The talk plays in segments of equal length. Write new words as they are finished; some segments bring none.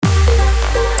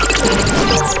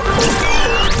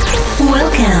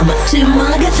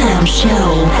Magatham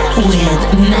Show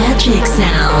with Magic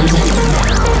Sound.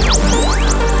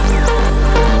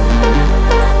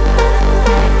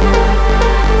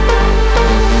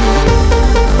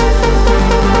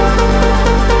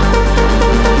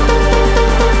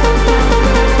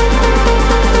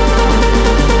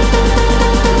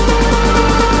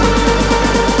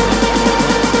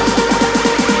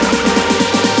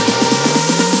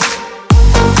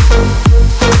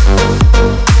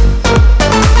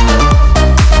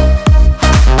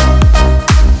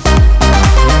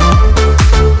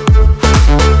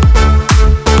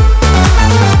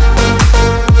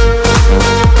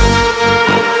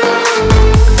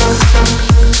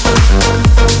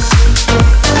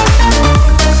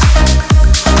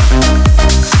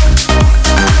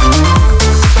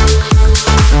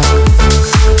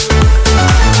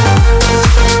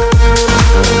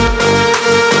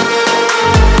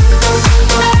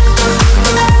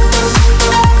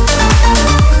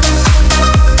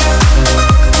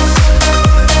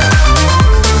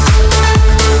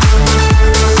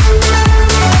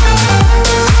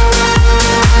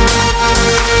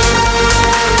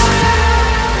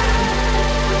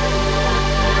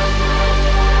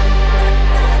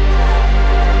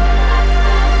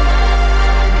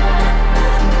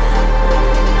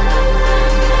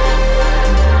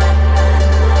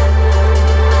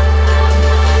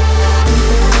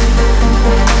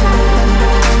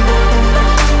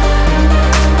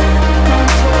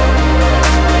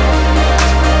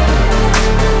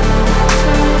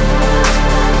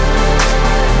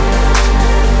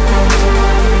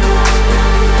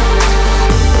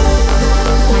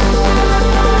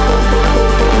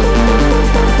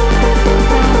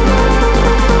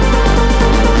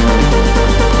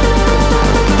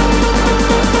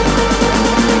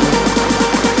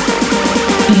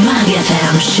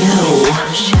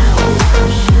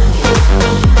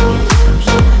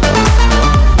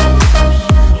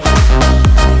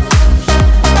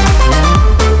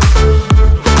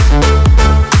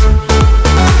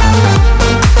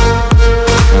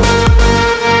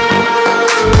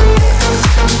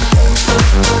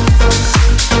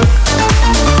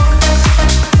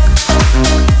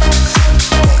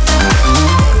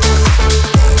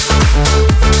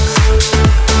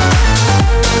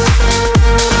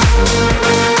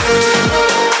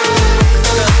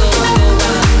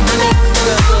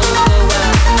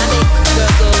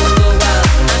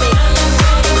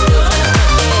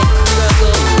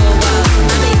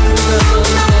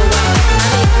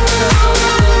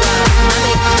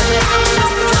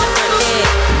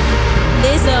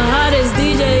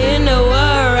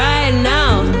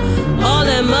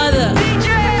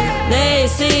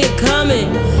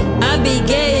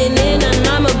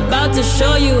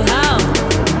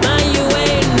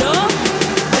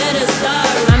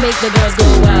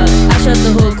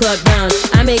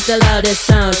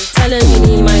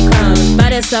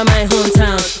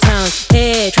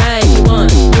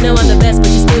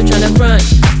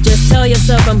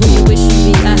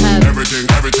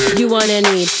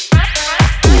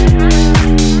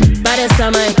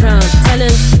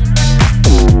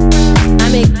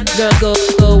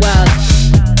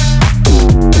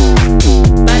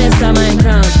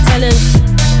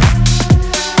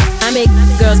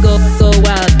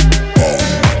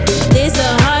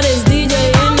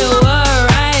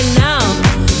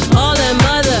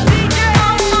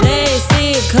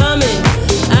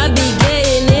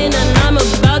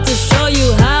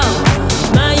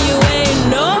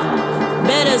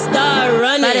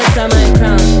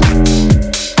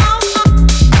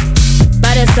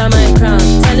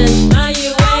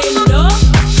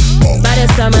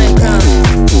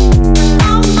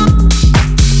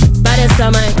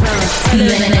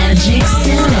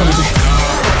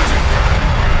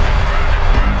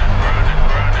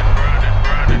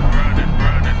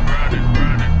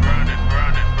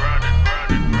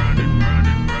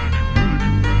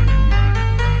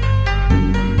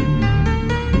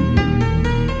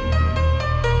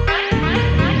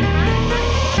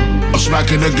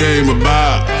 Smacking the game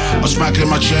about, I'm smacking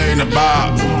my chain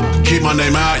about. Keep my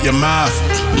name out your mouth,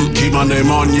 keep my name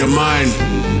on your mind.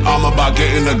 I'm about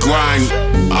getting the grind,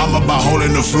 I'm about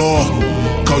holding the floor.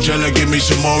 Coachella, give me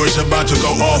some more, it's about to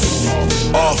go off,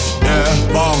 yeah,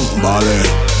 bong, ballin'.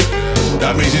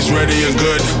 That means it's ready and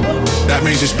good. That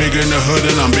means it's big in the hood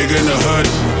and I'm big in the hood.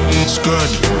 It's good,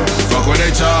 fuck what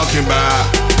they talking about.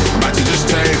 About to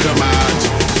just take them out.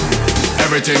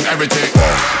 Everything, everything.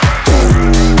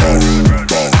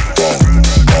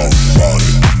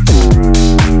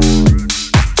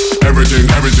 Everything,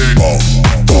 everything.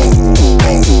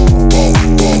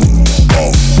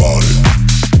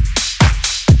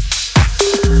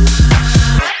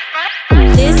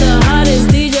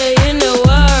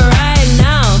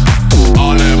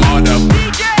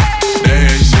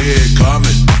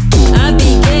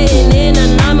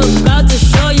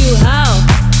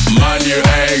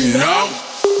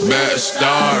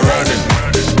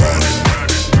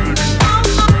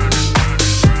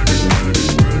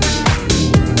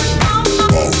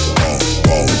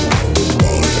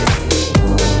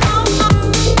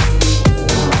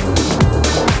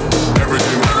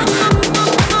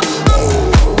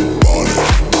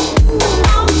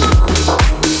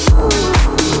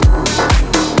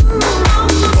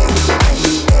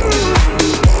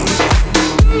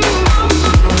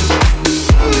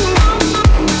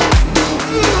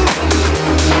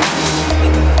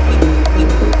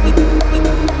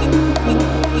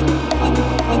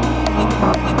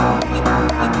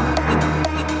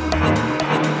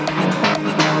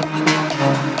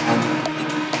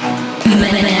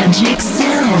 Magic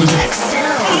Sound.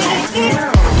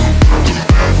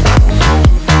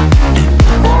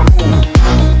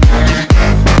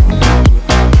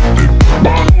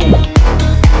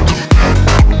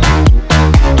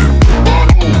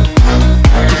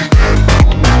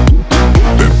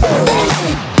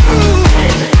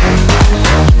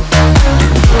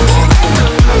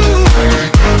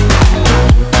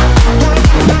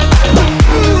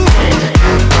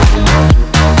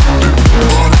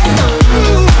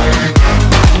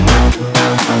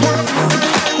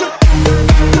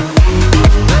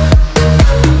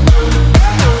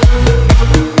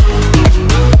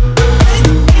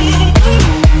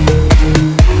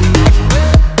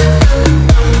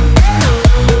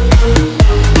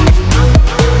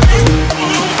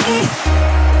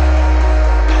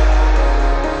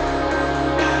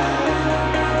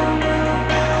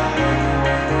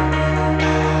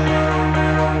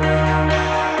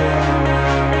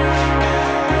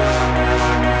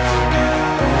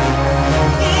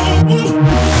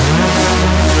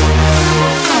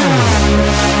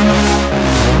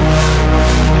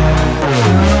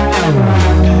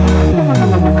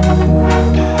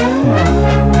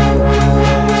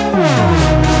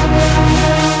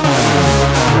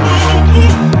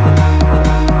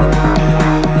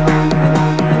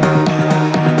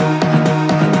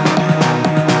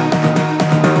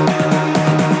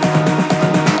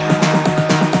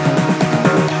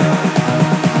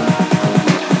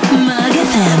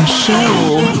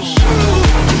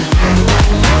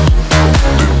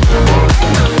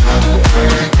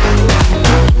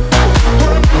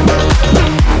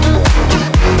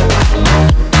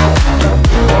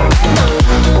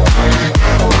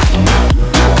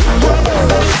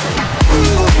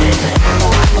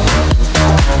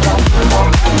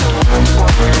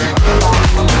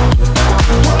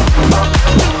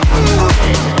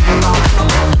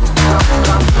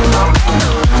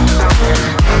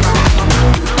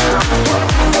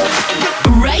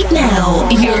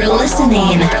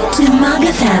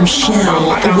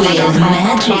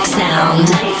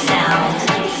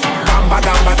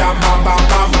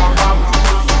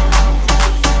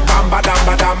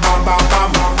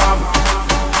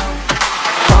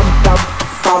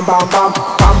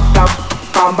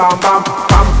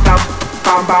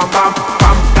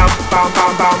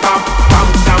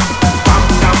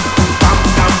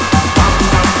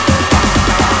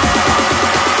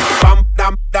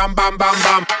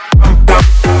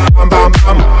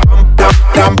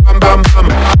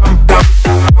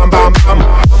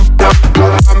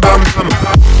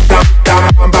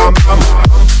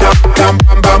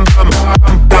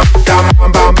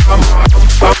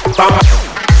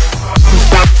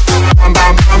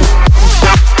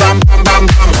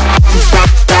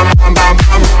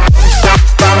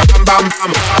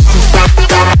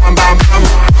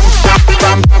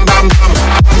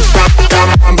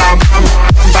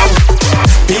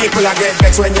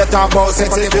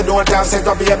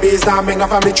 Now make no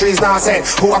family trees now say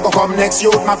who a go come next?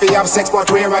 Youth mafia have sex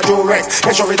but where a do Rex.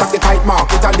 Make sure it have the tight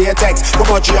mark, it a latex. Too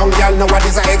much young girl know what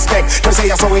is I expect. Them say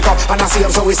I saw wake up and I see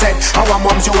them so we said our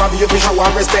moms you have you fish and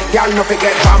one respect. Girl no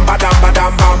forget bam ba dam ba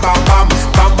dam bam bam bam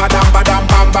bam ba dam ba dam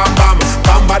bam bam bam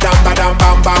bam ba dam ba dam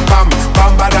bam bam bam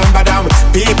bam ba dam ba dam.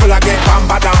 People a get bam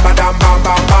ba dam ba dam bam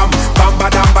bam bam bam ba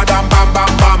dam ba dam bam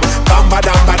bam bam bam ba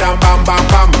dam ba dam bam bam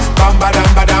bam bam ba dam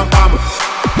ba dam bam bam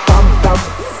bam bam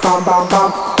bam. Bam bam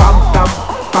bam bam bam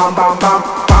bam bam bam bam bam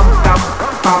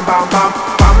bam bam bam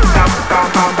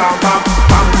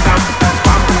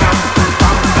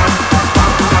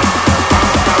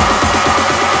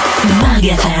Mag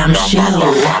FM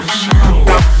Show.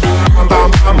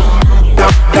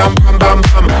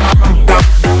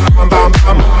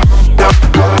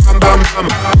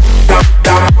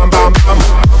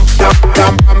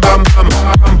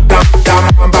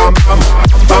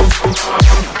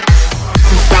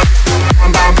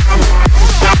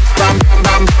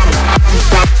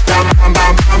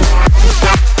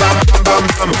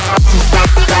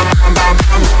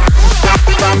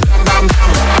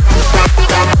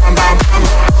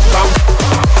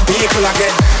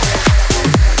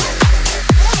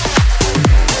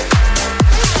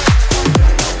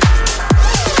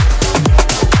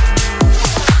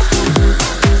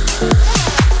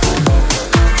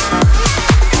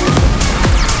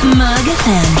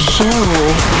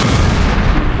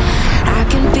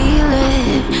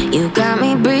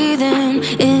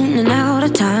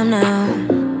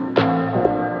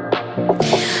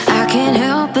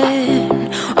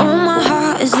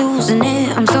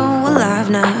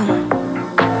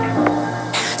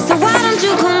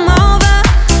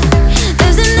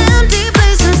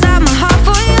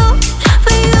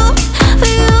 For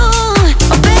you,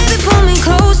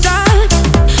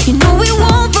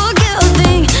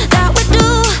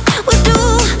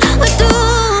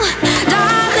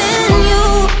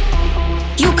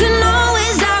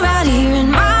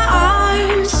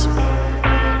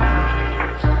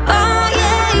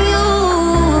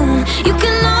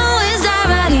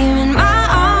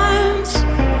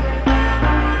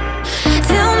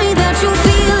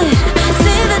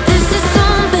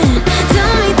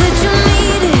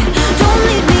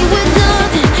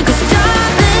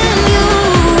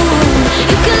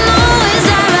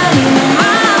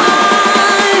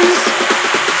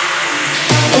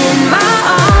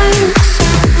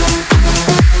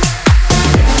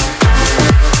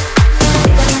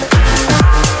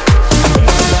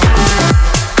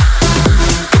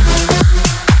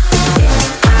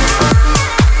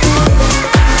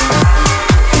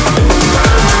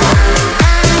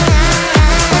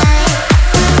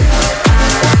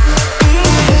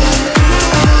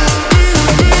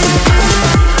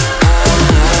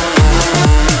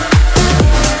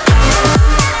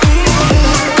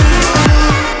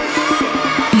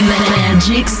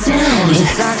 sound.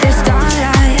 It's like the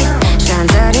starlight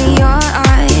shines out of your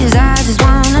eyes. I just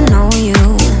wanna know you.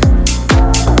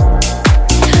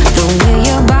 The way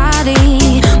your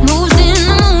body moves in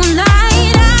the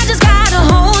moonlight, I just gotta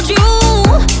hold you.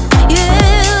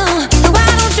 Yeah, so why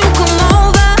don't you come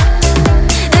over?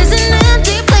 There's an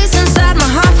empty place inside my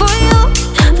heart for you,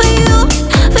 for you,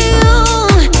 for you.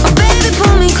 Oh baby,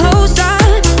 pull me closer.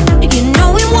 You know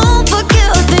we won't forget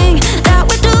a thing that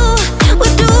we do, we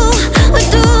do, we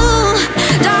do.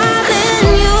 Darling,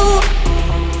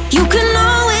 you can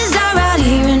always die right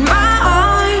here in my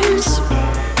arms.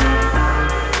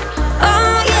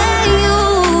 Oh yeah,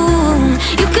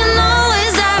 you can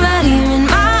always die right here in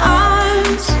my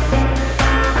arms.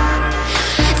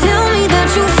 Tell me that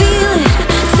you feel it,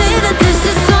 say that this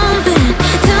is something.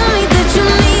 Tell me that you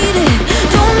need it,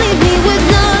 don't leave me with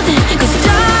nothing. 'Cause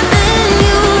darling,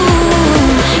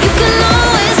 you can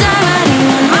always die right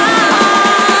here in my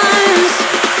arms.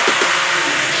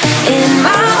 In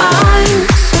my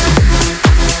arms.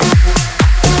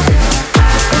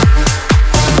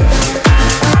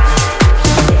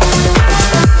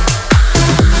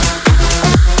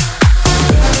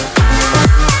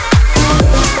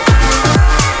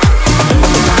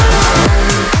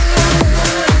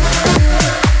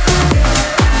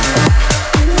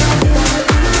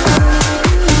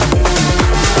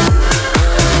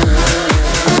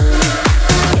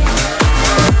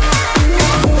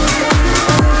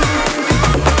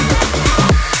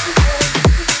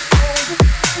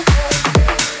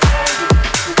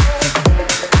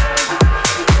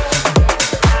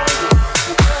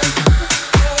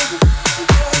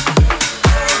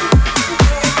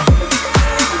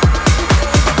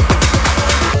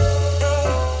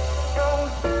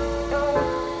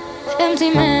 Empty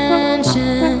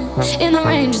mansion in the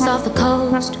ranges off the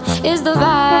coast is the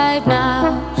vibe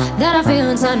now that I feel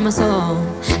inside my soul.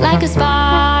 Like a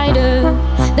spider,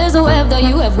 there's a web that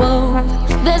you have wove.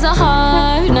 There's a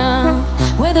heart now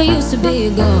where there used to be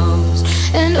a ghost.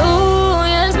 And oh,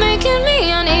 yeah, it's making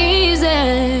me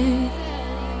uneasy.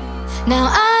 Now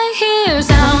I hear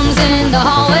sounds in the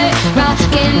hallway,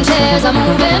 rocking chairs are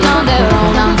moving on their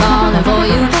own. I'm falling for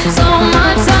you, so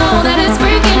much so that it's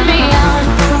freaking me out.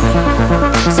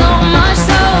 So much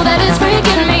so that it's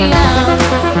freaking me out.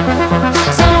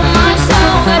 So much so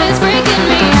that it's freaking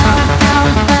me out.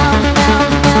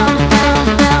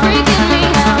 Freaking me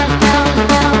out.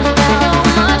 So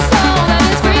much so that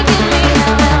it's freaking me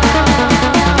out.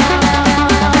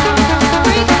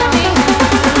 Freaking me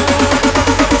out.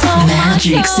 So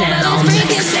Magic sound.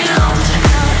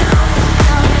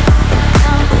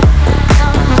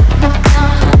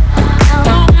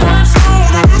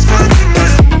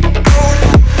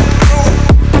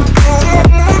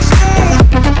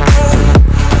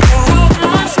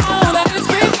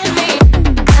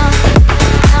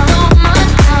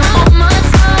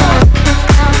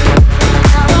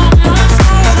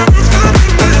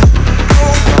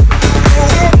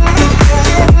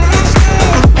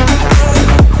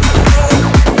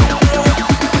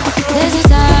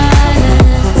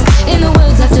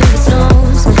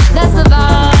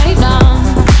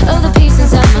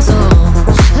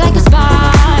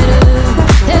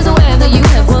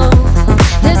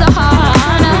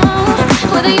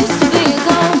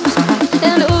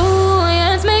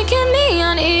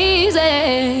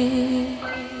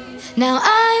 Now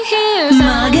I hear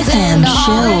sounds in the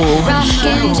hallway,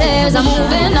 rocking chairs are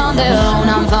moving on their own.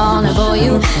 I'm falling for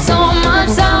you, so much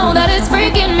so that it's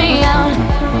freaking me out.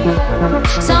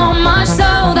 So much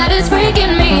so that it's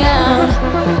freaking me out.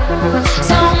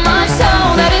 So much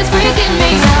so that it's freaking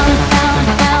me out.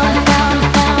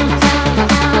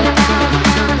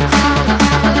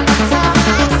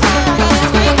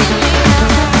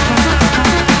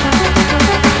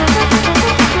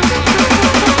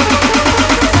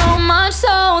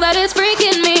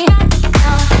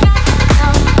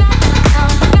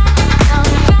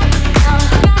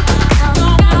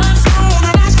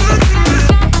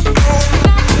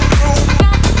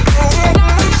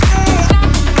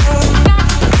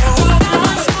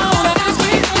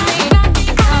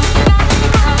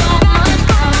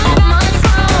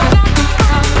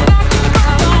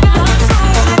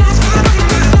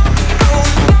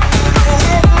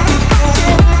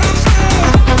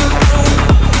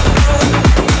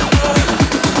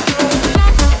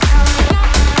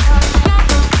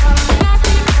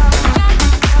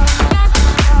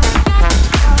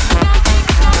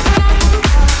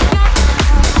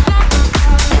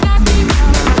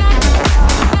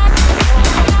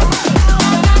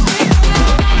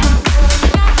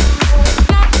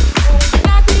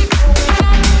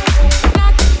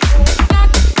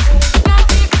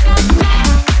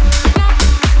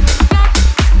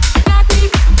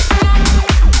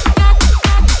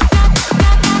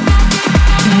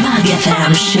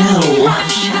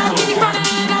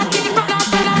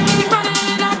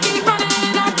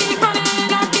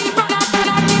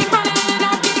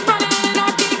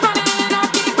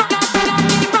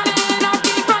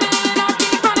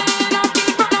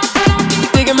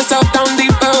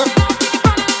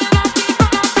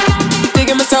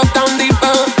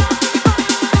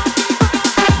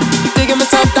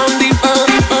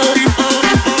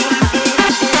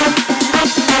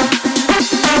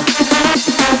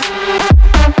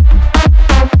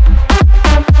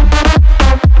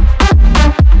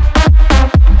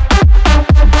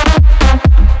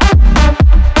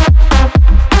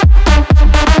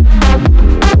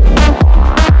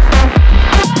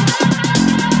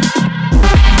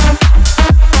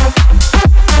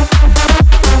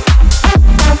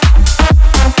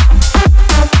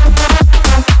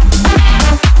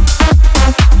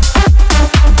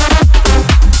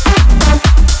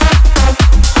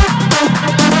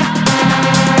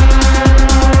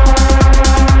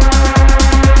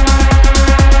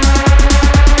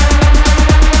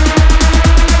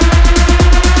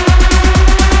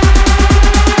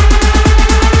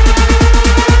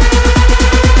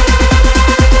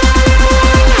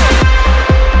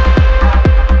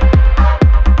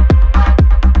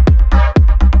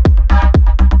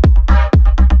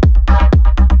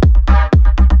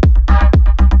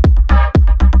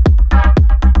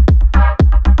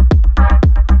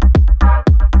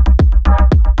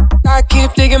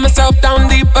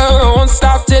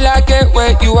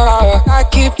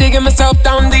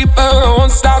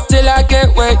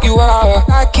 you are.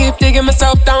 I keep digging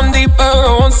myself down deeper.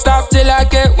 I won't stop till I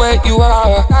get where you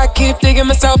are. I keep digging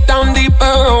myself down deeper.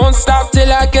 I won't stop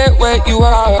till I get where you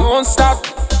are. I won't stop.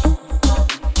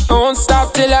 I won't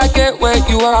stop till I get where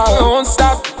you are. I won't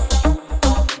stop.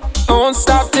 I won't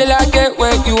stop till I get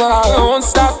where you are. I won't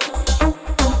stop.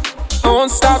 I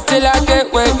won't stop till I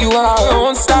get where you are. I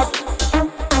won't stop.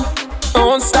 I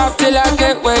won't stop till I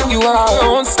get where you are. I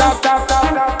won't stop. I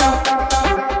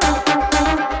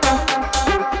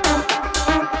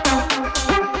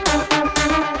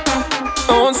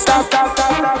won't stop.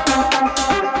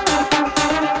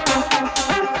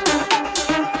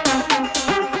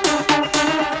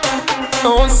 I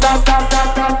won't stop.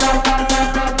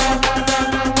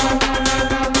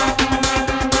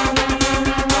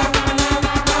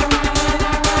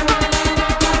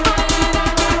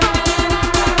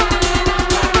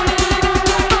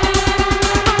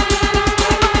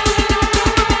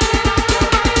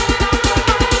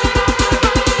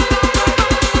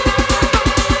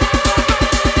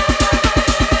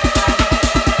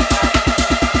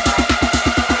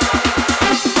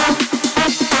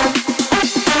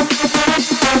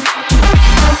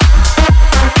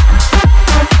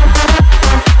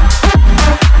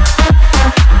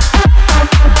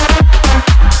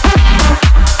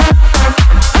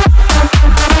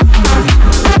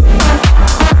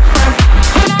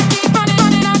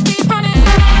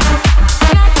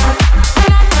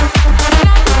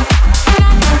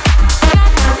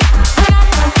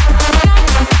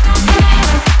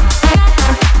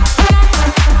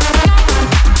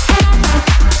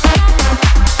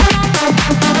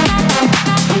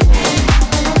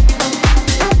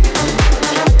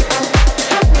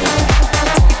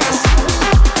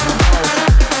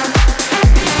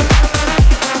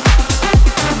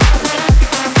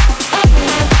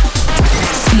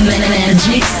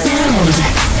 Magic sound.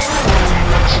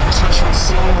 Touch my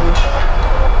soul.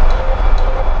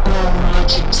 Won't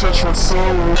let you touch my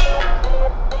soul.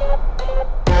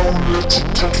 Won't let you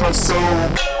touch my soul.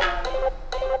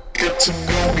 Get to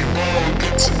know me more.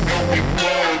 Get to know me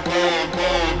more.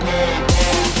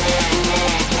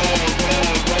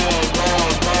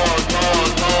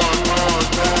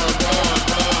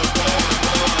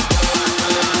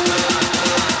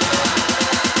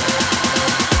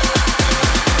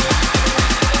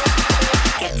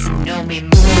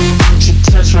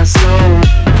 Touch my soul,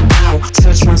 now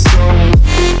touch my soul,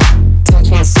 touch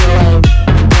my soul,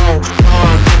 oh,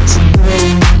 get to know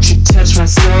you touch my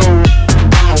soul,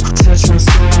 now touch my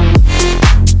soul,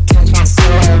 touch my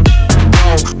soul,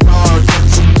 oh, get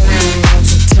to know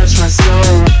you touch my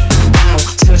soul, now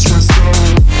touch my soul,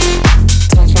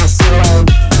 touch my soul,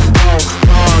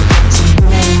 oh, get to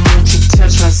know you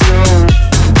touch my soul,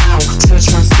 now touch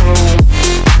my soul,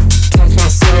 touch my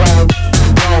soul,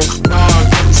 oh,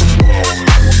 get to know.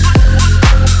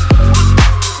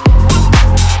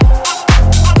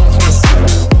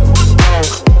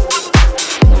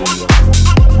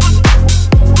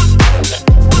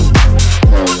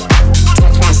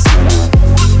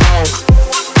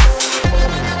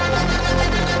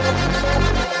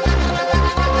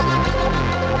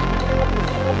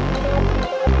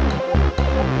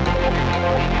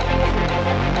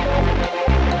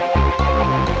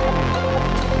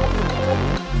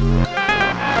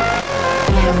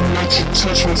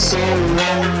 Touch my soul,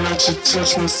 won't let you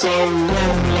touch my soul,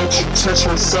 won't let you touch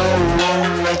my soul,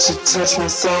 won't let you touch my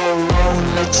soul,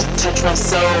 won't let you touch my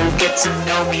soul. Get to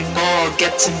know me more,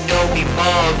 get to know me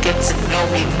more, get to know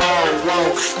me more,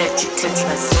 won't let you touch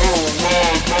my soul,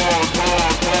 more.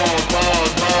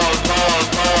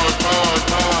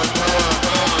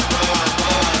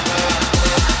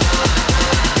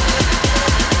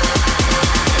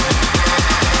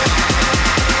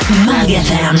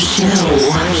 Magatham Show.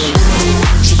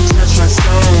 Touch my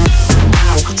soul,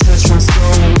 now touch my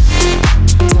soul,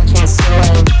 touch my soul,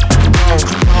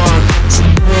 oh, get to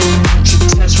know you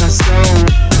touch my soul,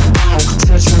 now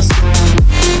touch my soul,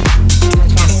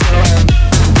 touch my soul,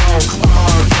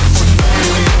 oh, get to know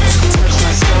you touch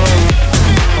my soul,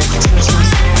 now touch my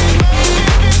soul,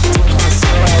 touch my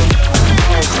soul,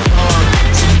 oh,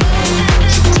 get to know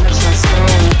you touch my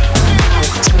soul, now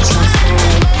touch my soul,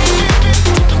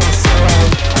 touch my soul,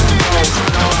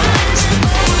 oh,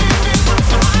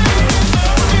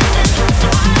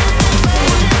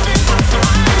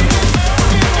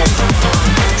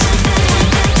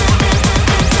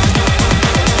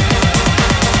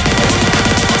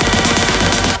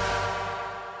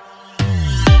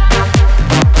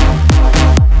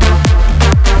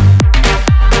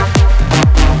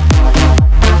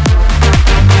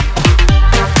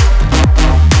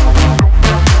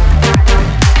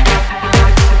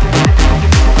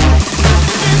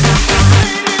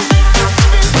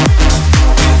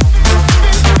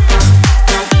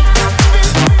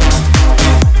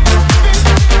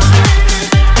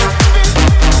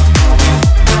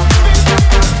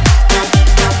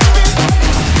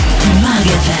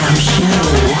 FM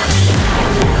show.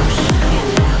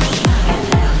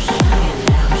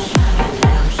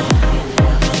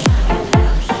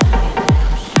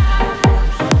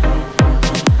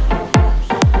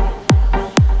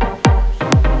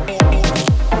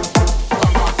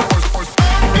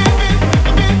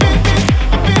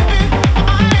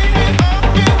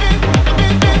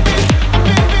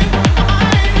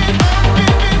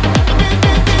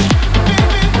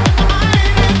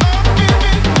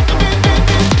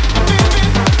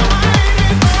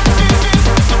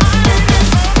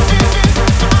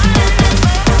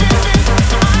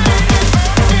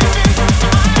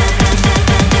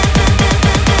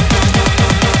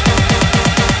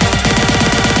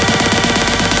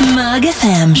 Mug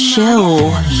FM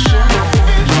show.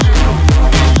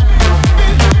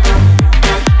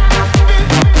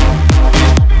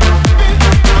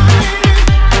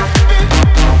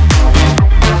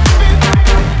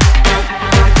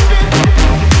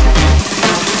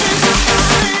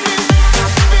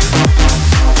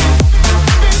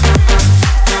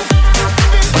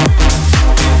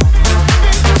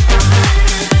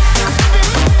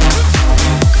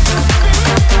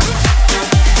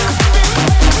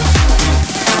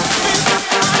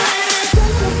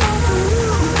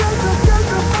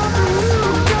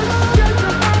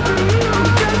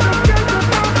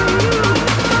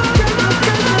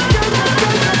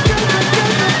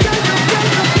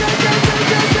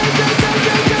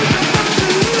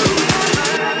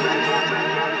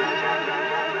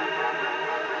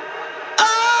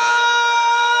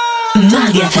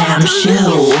 Mug FM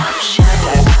show.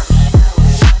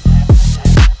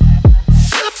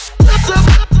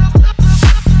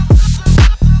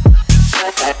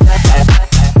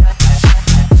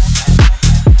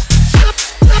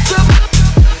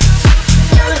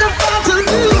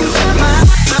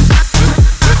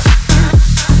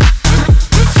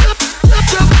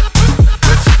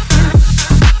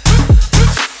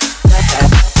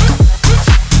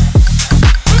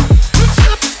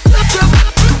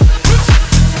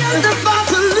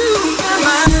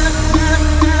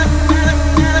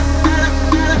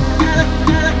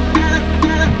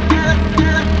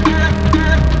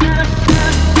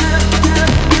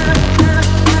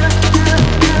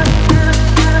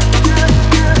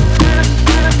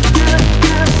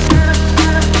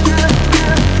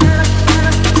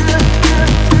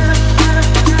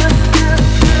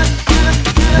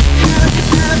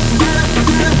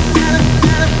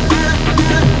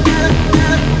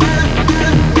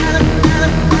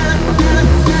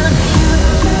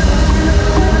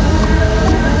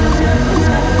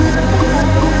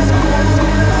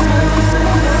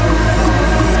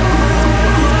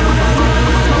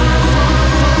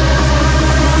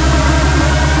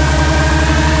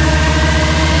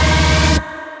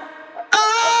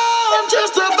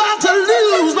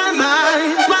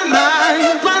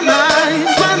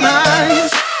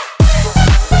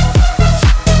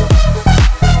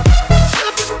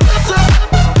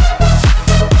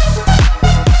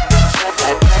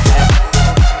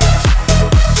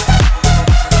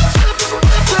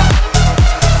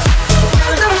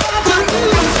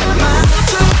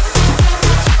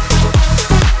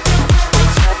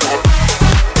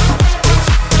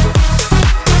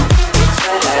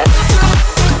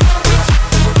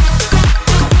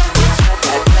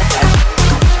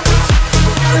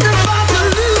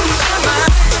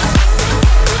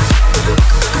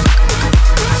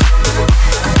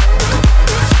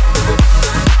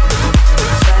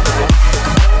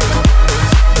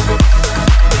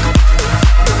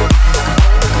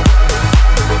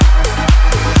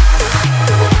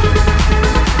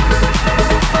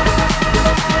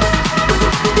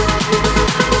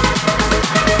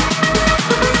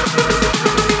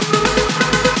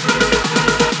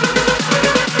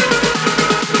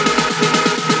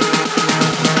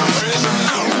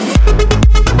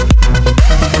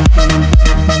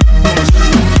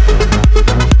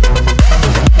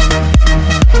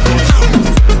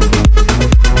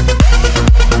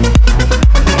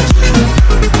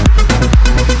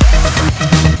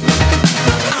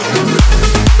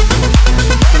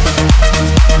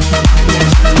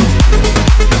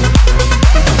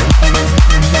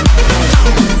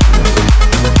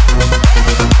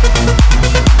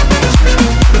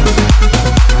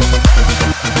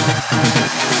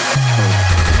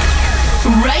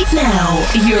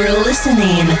 You're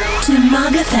listening to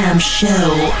Mug FM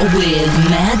show with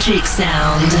Magic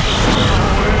Sound.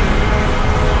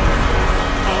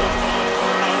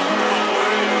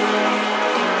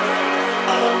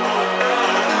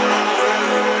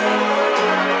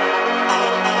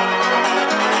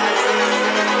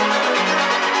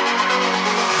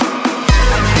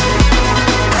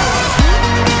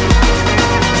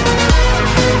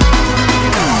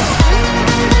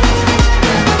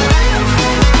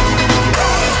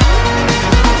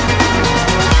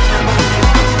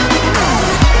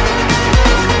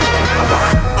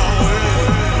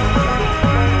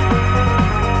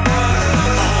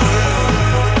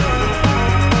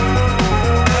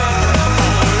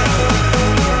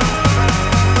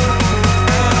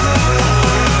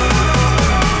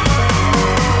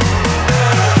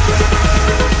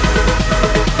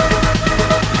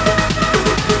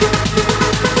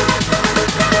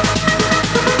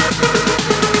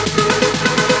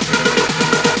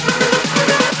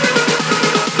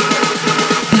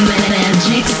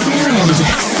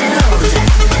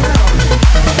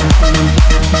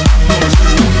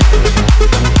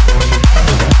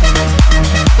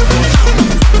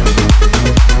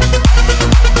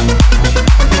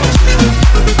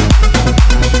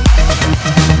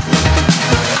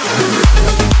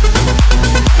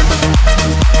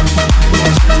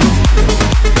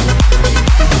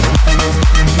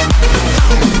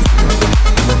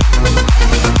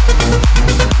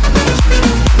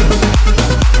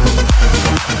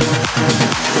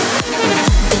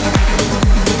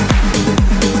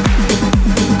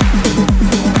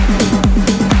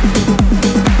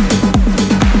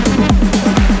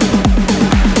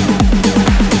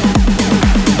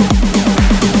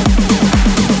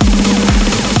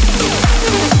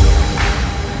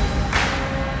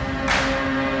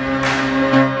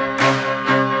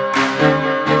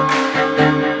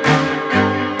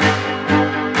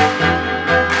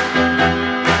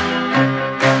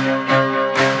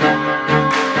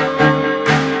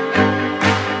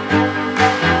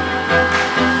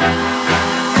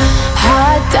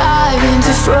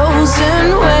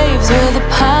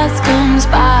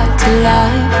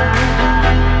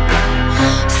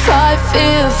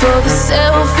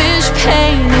 selfish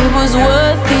pain, it was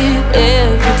worth it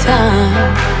every time.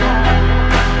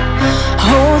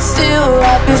 Hold still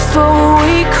right before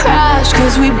we crash,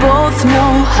 'cause we both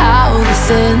know how this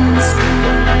ends.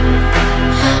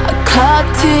 A clock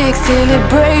ticks till it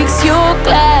breaks your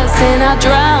glass, and I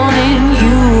drown in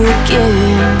you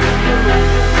again.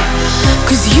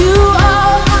 'Cause you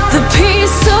are the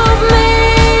piece of me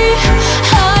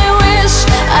I wish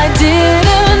I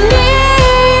didn't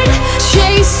need.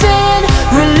 Chasing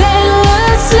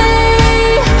relentlessly,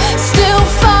 still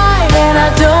fight, and I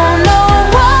don't know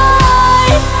why.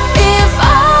 If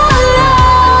our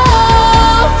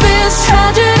love is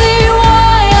tragedy,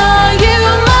 why are you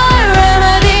my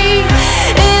remedy?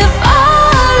 If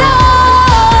our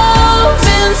love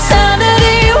is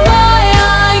insanity, why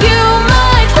are you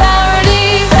my clarity?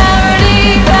 Clarity,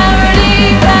 clarity,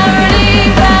 clarity,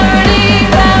 clarity,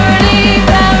 clarity,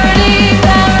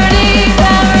 clarity,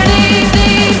 clarity, clarity.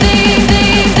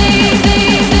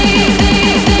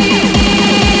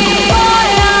 Why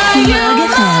are you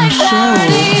my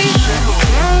clarity?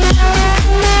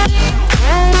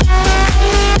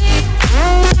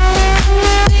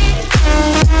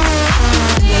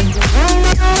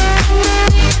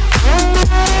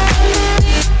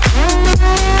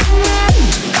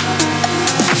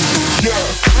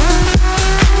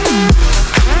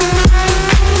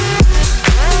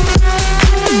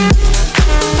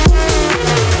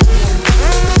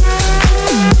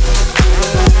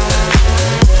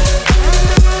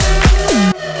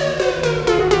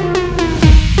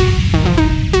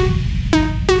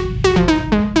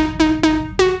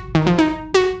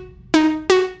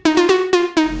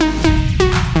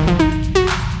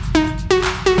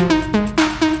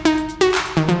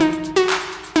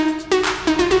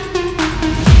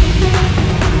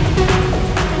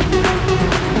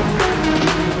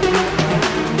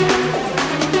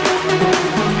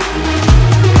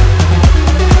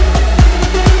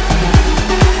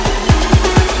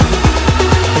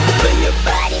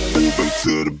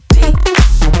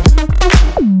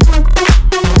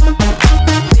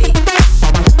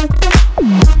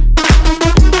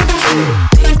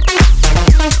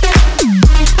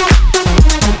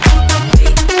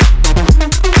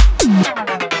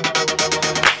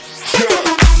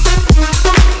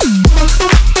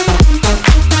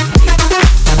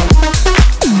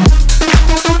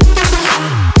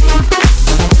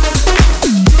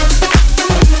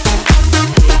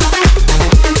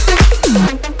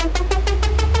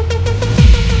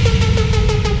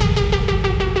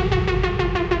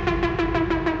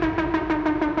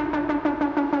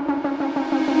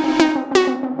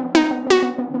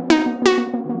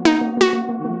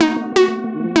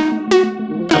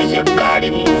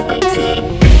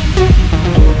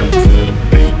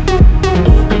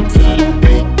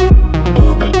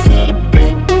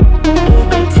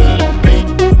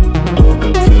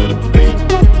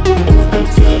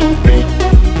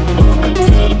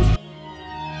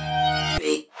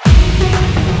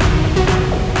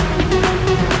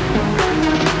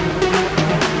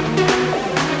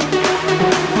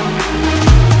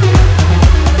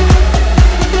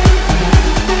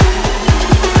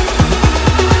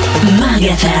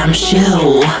 FM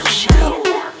show.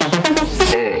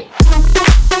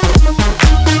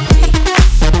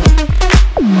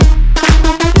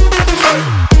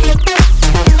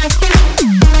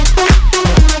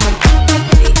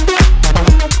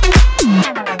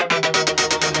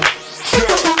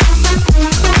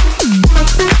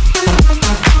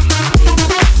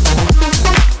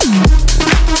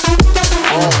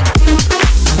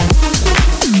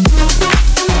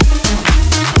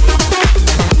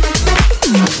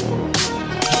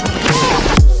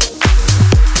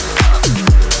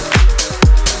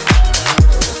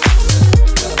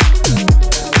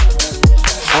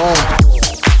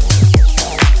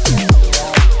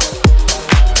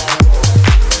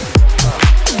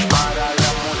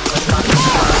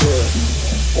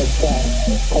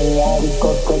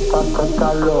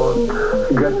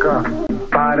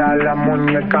 Para la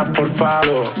muñeca, por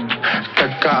favor.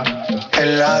 Teca,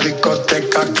 en la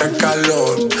discoteca, qué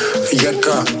calor.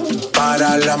 Yeca,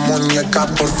 para la muñeca,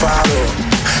 por favor.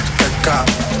 Teca,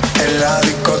 en la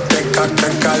discoteca, qué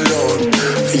calor.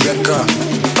 Yeca,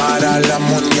 para la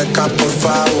muñeca, por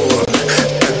favor.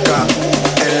 Teca,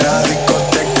 en la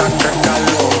discoteca, qué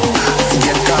calor.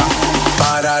 Yeca,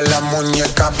 para la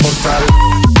muñeca, por favor.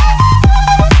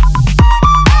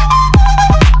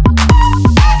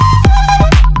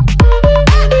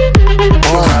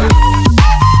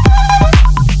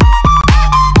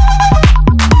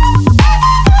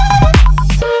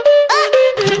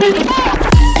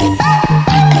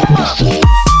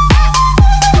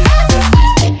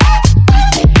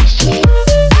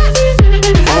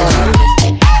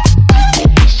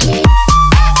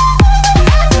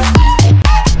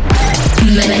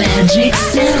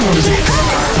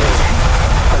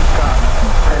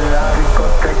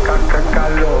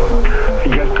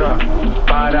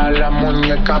 para la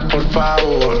muñeca, por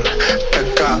favor.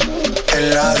 Teca,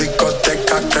 en la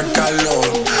discoteca, que calor.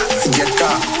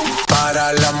 Yeca,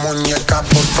 para la muñeca,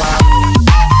 por favor.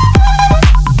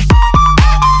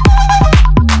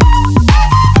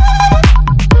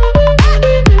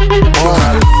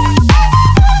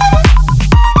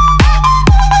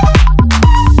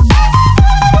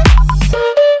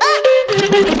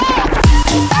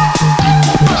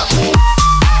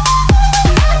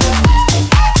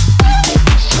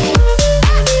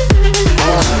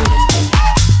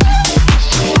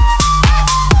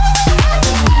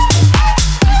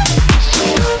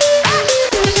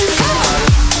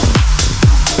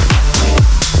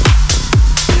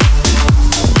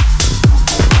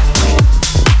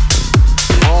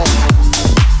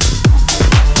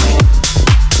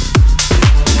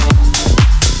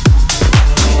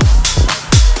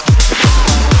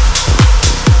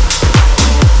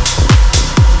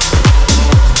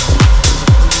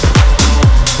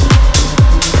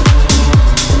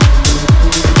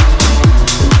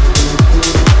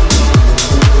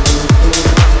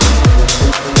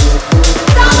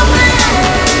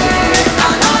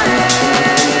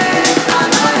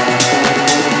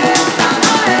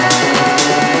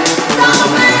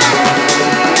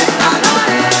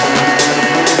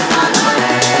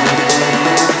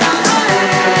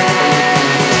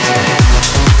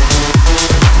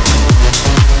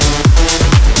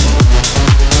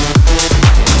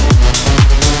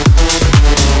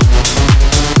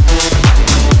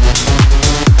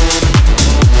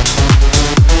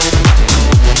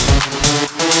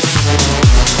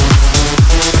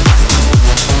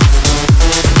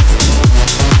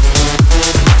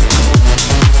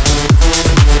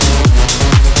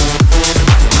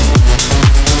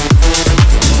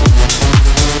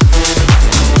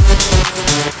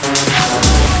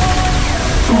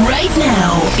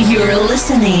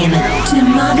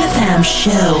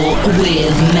 Show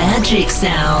with Magic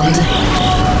Sound.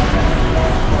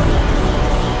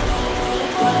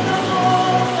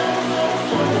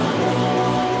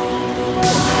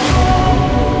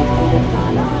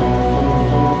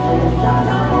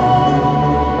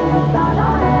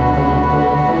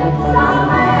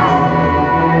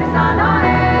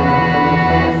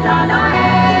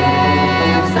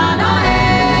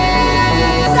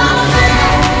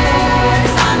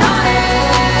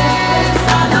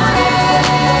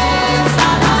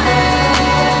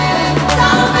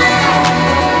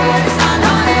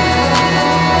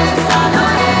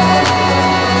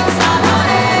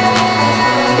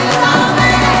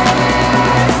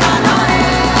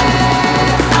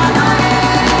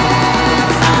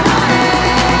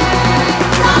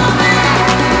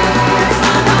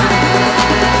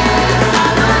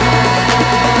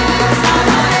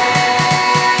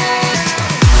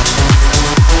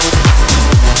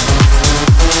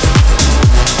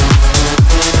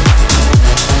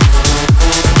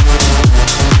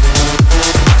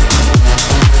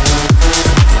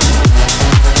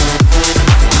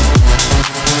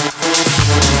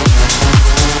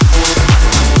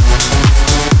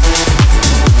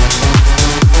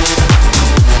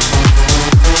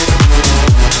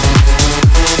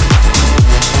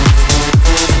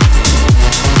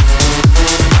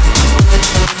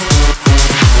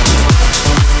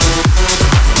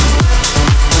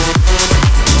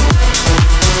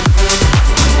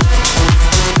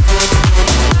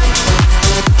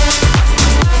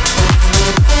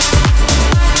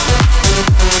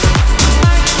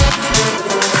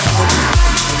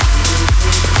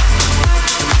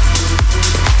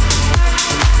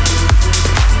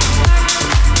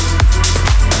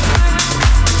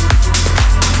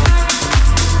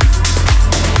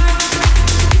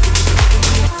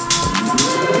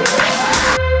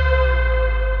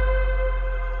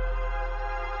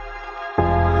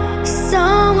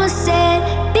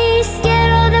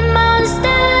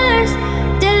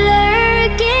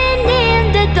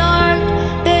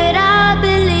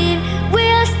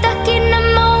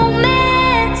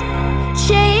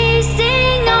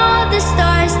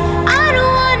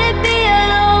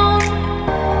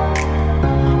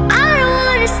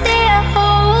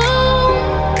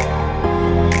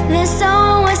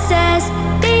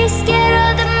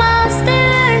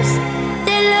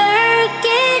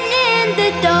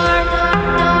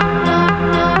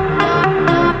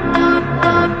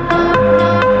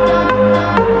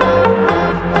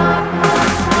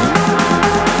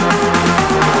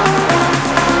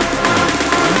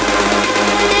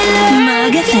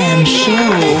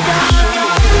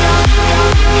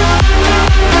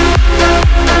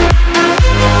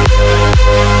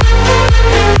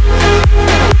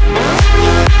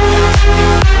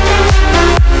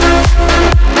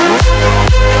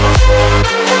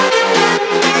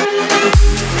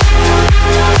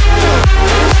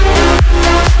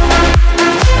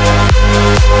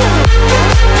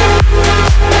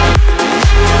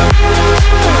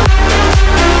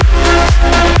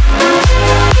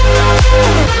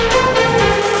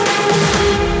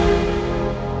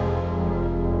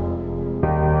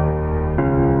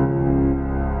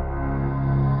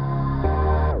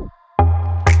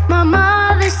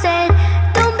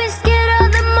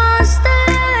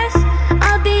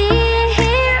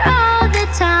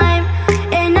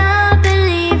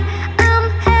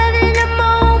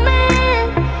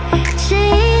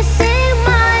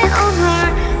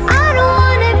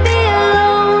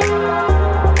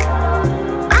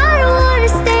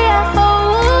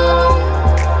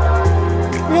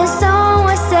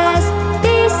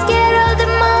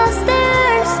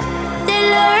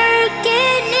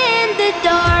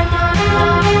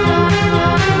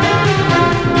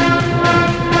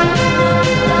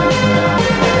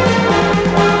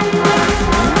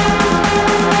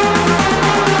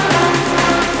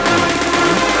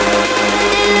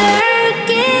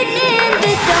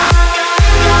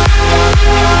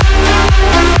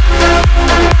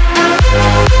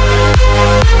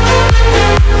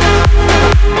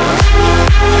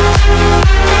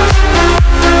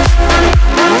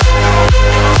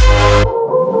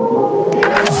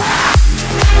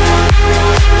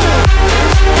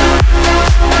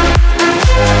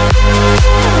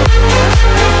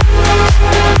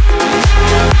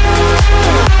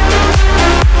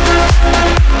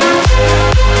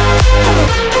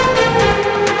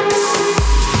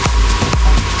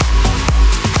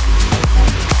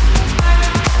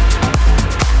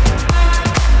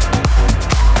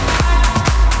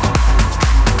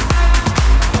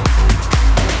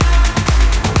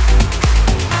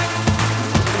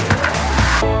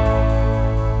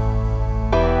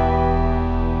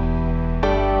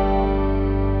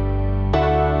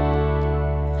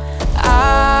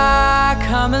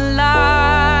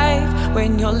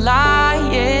 you're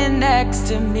lying next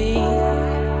to me.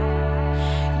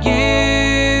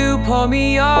 You pull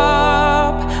me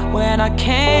up when I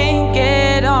can't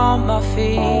get on my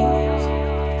feet.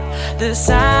 The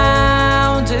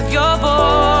sound of your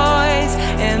voice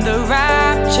and the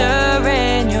rapture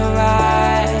in your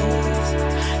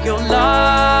eyes. Your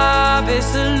love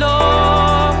is the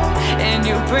Lord, and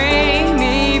you bring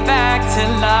me back to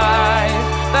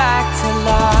life, back to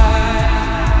life.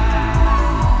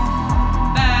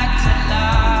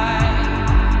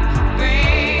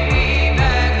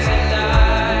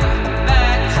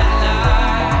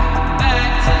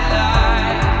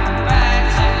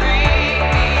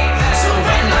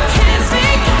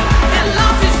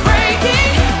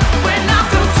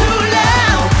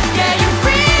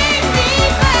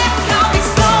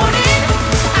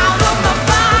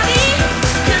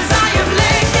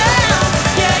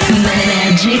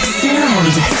 Magic Sound.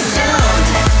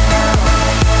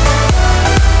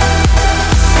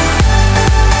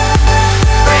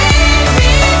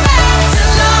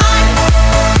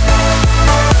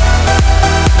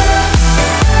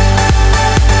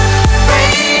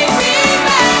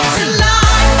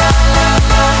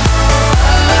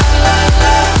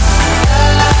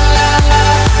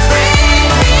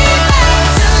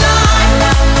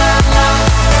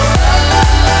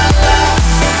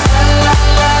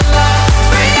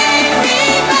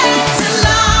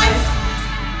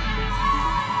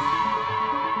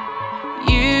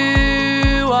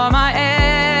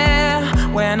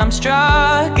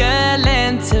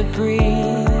 Struggling to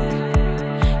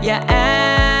breathe, you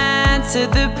answer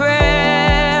the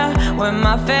prayer when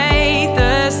my faith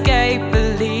escaped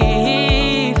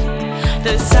belief.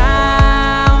 The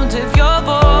sound of your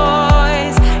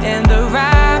voice and the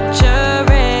rapture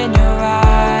in your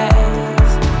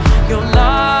eyes. Your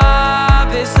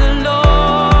love is the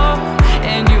Lord,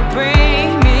 and you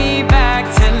bring me back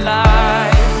to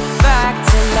life, back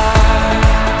to life.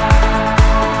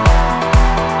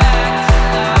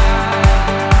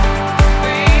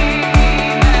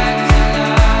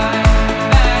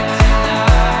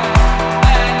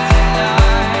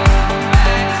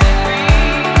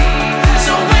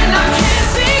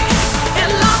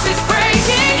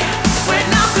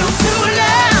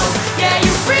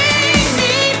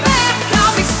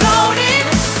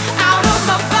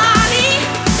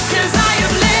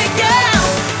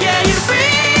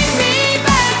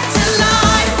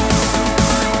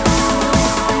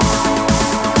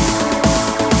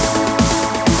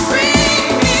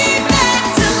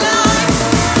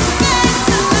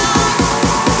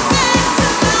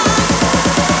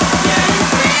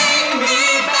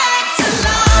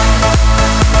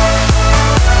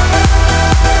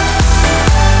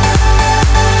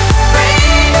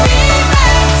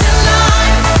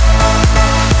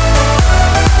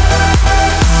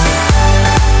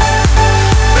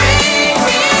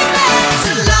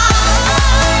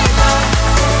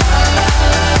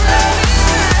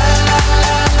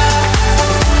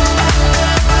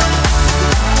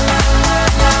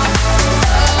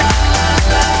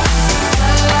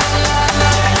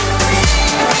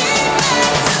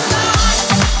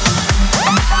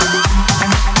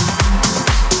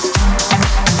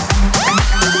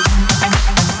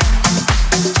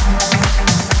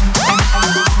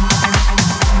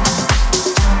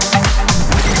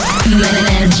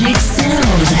 Magic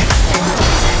Sound.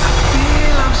 I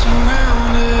feel I'm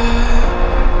surrounded,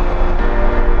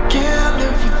 can't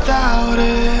live without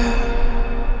it.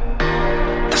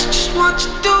 That's just what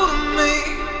you do to me.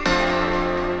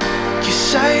 You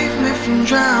save me from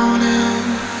drowning.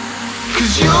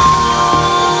 'Cause you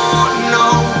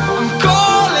know I'm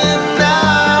calling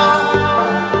now.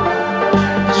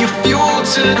 You're fuel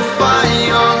to the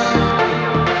fire.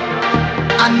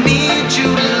 I need you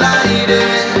to light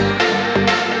it.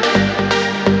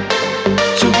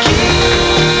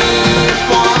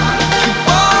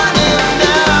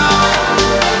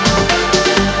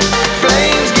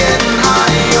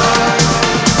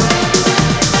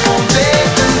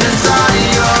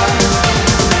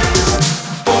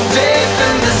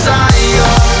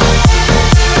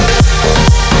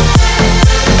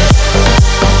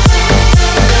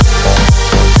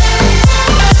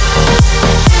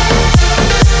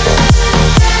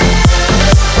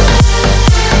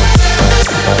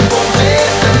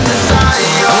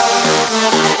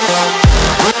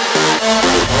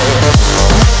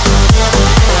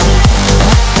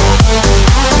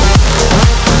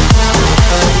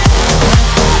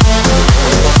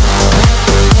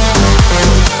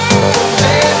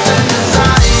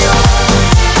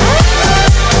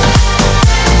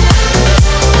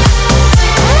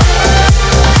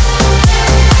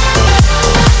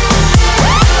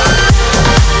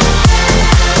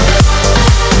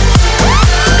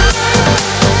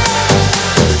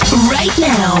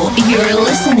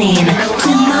 listening to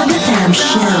Mother Fam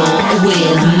Show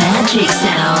with Magic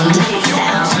Sound.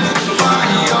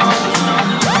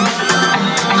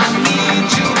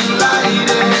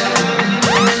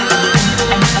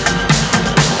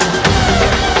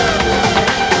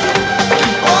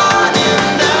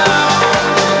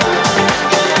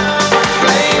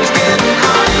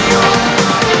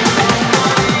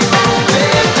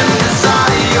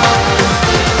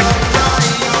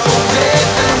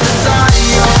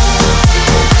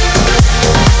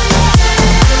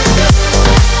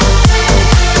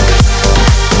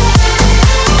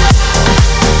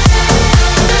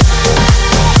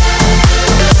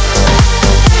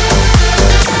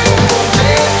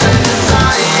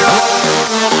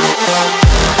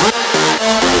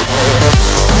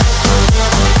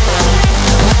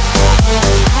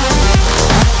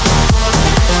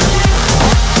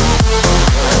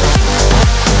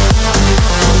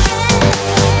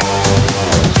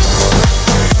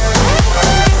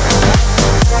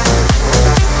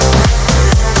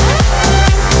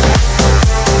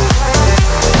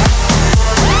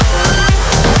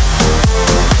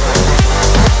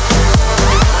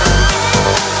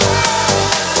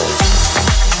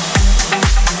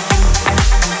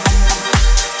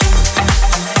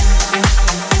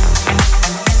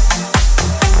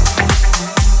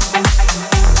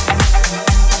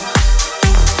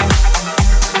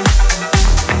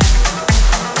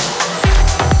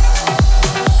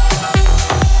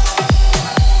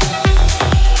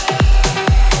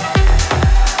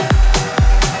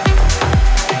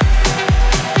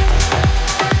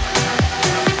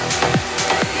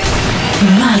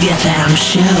 Mother Fam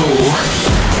Show.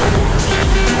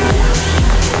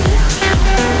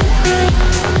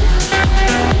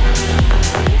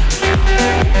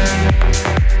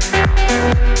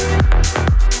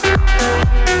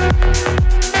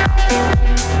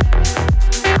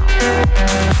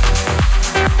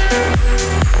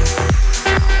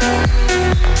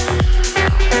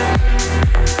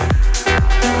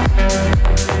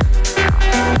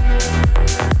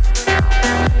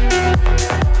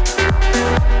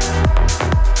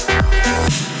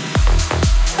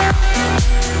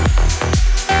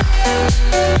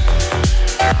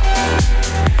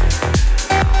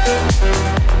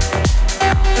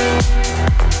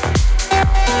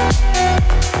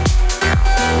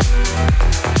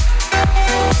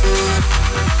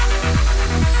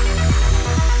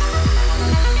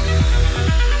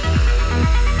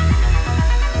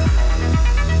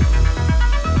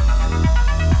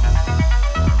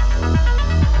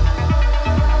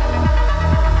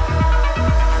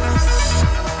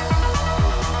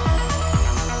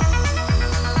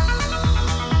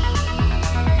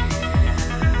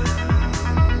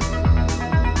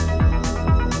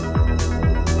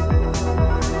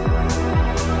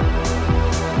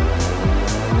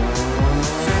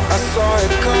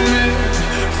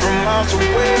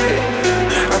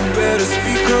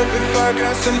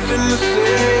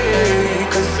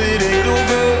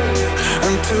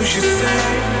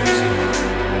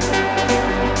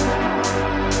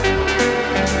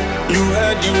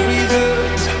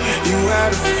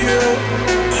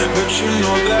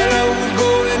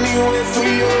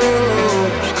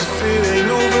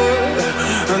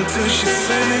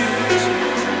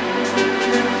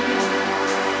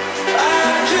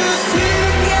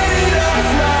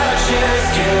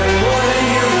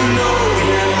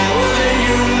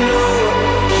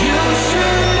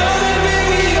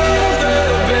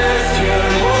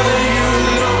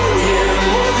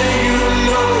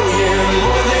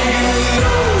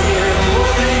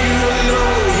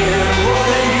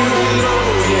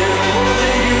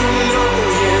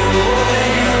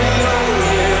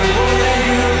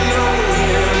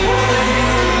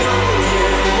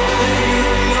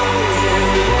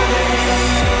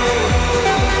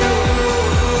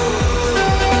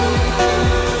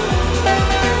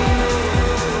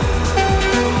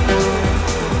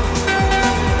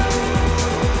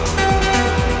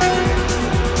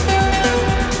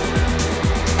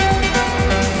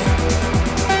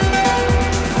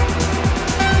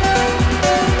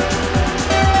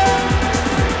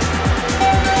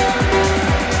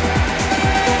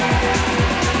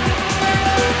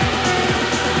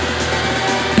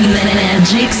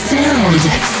 Magic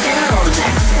Sound.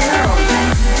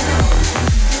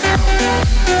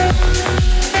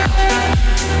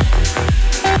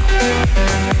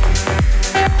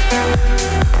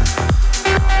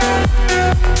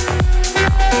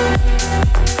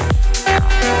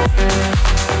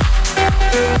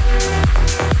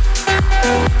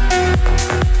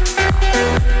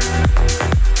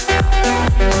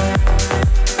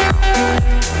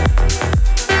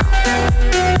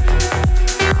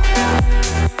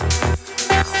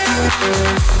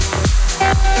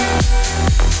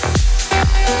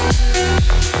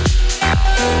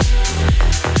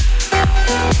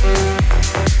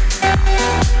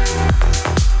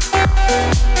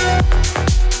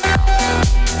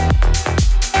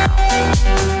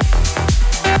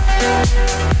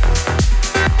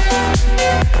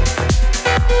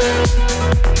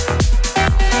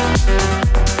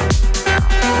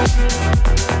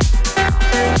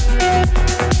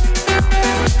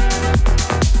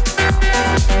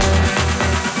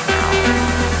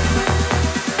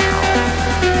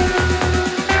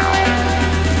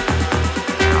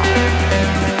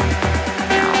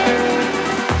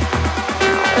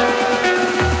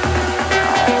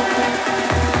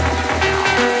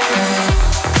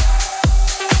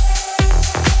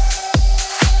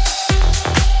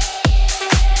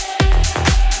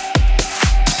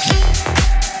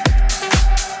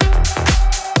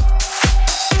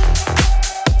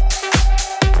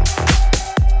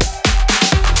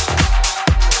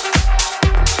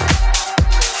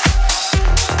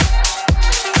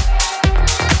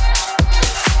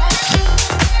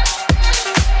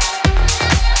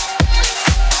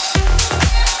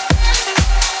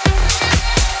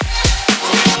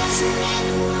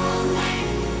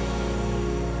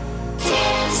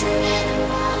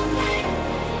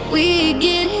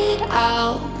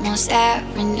 almost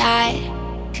every night.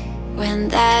 When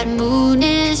that moon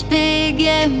is big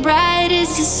and bright,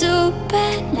 it's a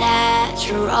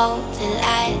supernatural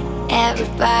delight.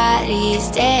 Everybody's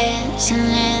dancing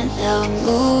in the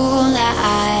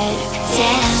moonlight.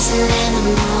 Dancing in the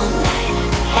moonlight.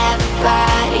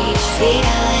 Everybody's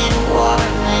feeling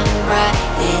warm and bright.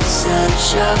 It's such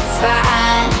a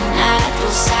fine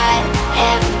natural sight.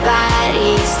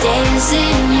 Everybody's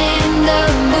dancing in the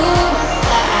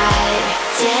moonlight.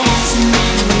 Dancing in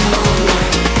the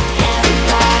moonlight.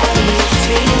 Everybody's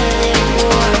feeling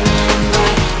warm and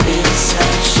bright. It's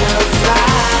such a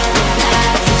fine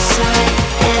natural sight.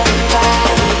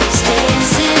 Everybody's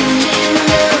dancing in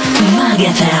the moonlight. Mug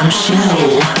FM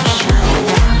Show.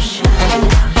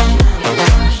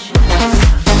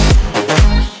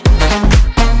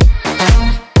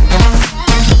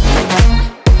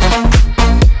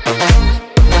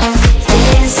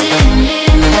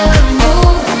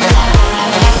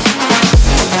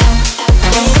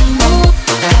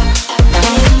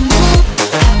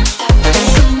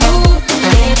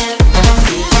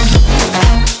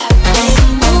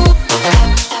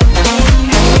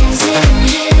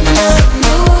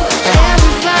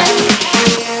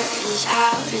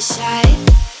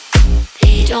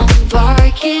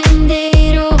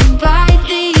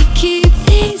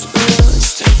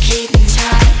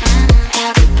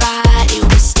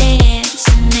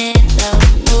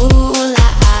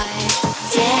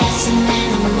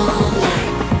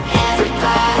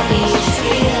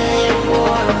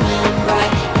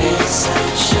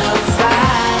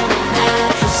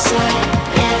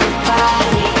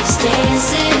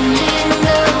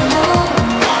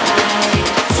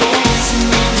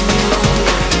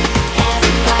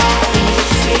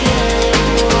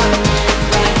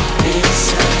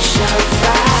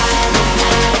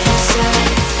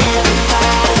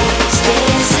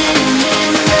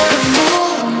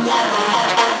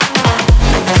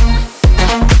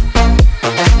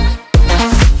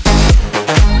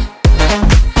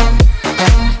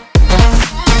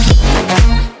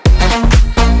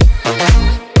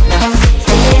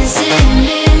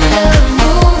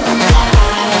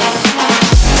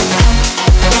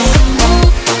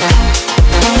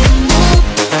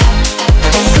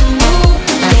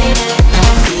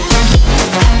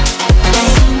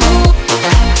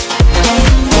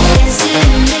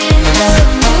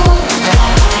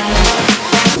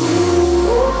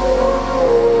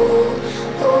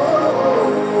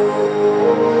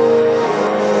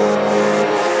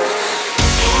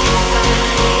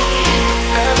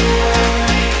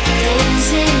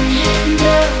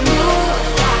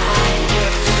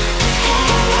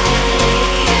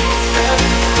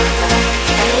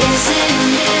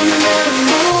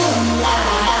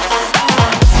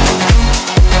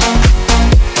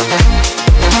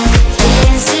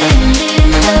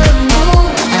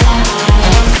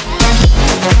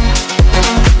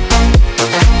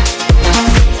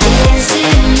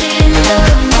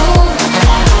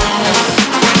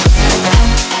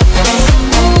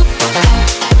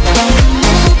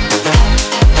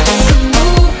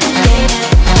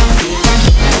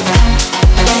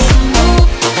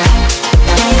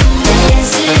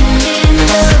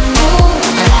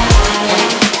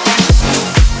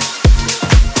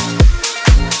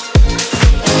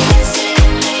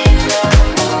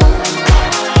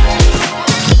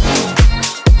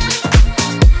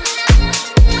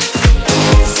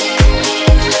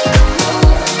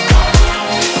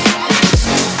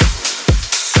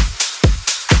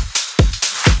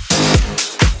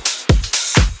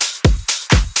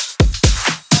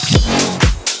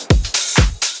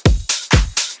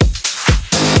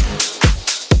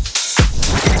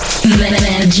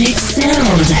 Magic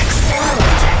Sound.